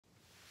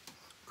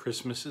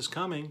Christmas is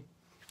coming.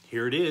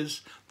 Here it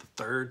is, the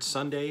third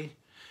Sunday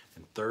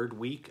and third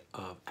week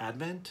of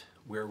Advent,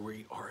 where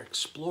we are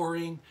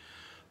exploring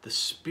the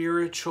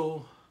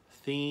spiritual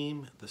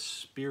theme, the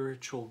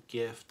spiritual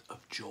gift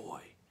of joy.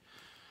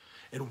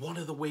 And one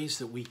of the ways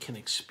that we can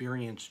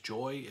experience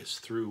joy is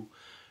through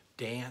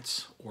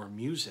dance or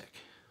music.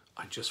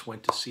 I just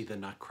went to see the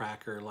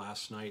Nutcracker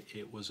last night.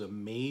 It was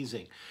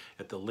amazing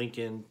at the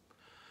Lincoln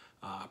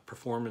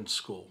Performance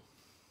School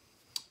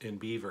in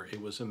Beaver.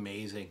 It was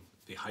amazing.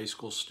 The high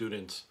school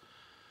students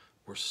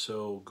were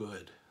so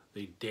good.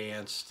 They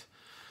danced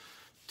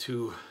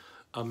to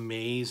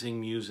amazing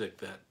music,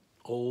 that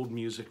old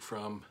music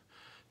from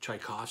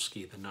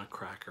Tchaikovsky, the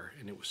Nutcracker,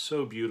 and it was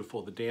so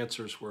beautiful. The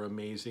dancers were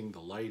amazing,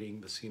 the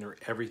lighting, the scenery,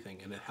 everything,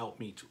 and it helped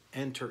me to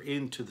enter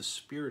into the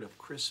spirit of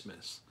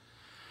Christmas.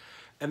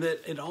 And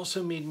that it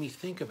also made me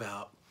think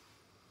about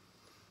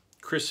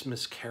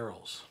Christmas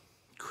carols,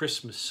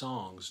 Christmas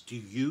songs. Do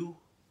you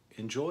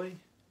enjoy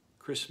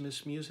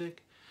Christmas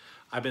music?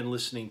 I've been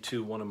listening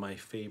to one of my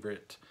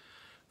favorite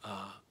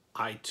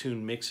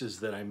iTunes mixes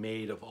that I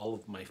made of all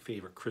of my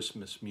favorite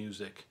Christmas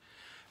music,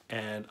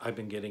 and I've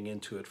been getting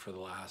into it for the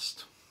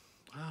last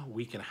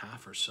week and a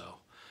half or so,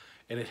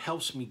 and it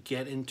helps me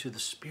get into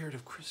the spirit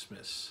of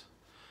Christmas.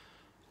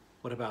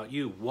 What about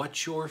you?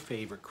 What's your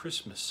favorite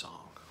Christmas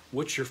song?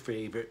 What's your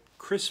favorite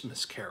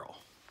Christmas carol?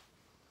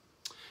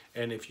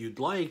 And if you'd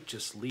like,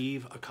 just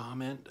leave a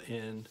comment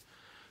in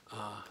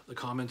the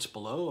comments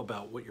below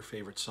about what your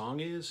favorite song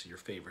is, your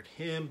favorite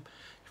hymn,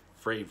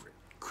 favorite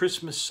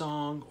Christmas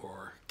song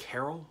or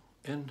carol,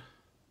 and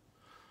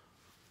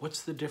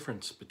what's the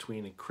difference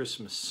between a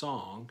Christmas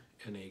song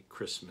and a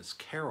Christmas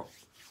carol?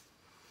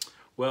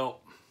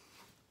 Well,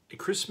 a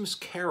Christmas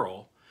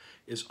carol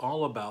is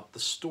all about the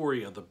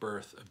story of the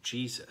birth of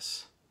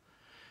Jesus.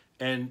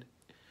 And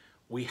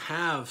we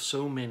have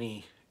so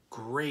many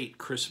great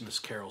Christmas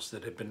carols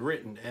that have been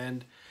written,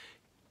 and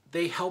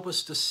they help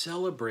us to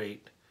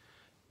celebrate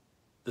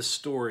the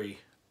story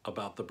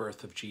about the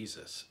birth of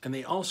Jesus. And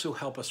they also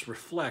help us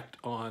reflect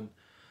on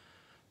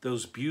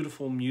those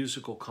beautiful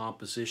musical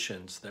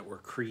compositions that were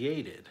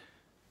created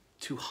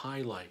to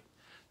highlight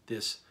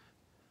this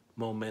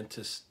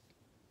momentous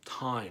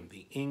time,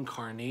 the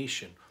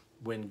incarnation,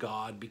 when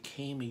God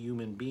became a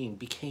human being,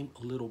 became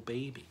a little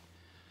baby.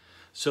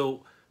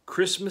 So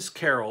Christmas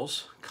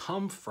carols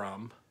come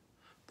from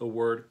the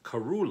word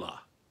carula.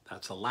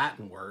 That's a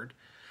Latin word,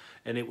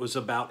 and it was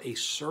about a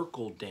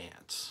circle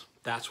dance.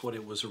 That's what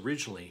it was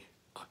originally.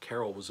 A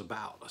carol was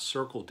about, a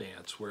circle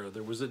dance, where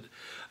there was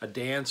a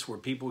dance where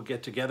people would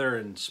get together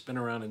and spin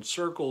around in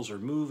circles or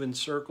move in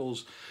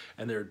circles,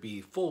 and there'd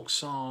be folk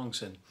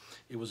songs, and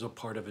it was a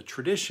part of a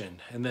tradition.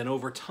 And then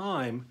over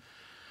time,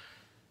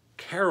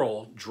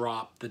 carol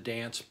dropped the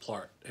dance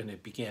part, and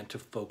it began to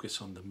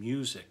focus on the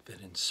music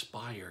that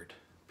inspired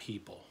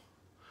people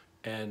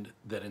and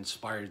that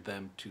inspired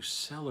them to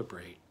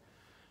celebrate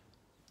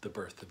the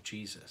birth of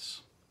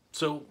Jesus.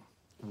 So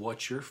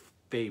what's your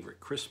favorite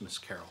Christmas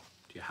carol?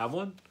 Do you have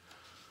one?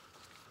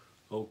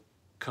 O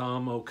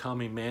come,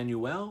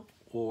 Emmanuel,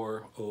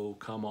 or O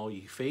come all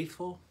ye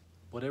faithful?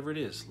 Whatever it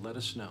is, let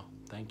us know.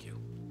 Thank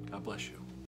you. God bless you.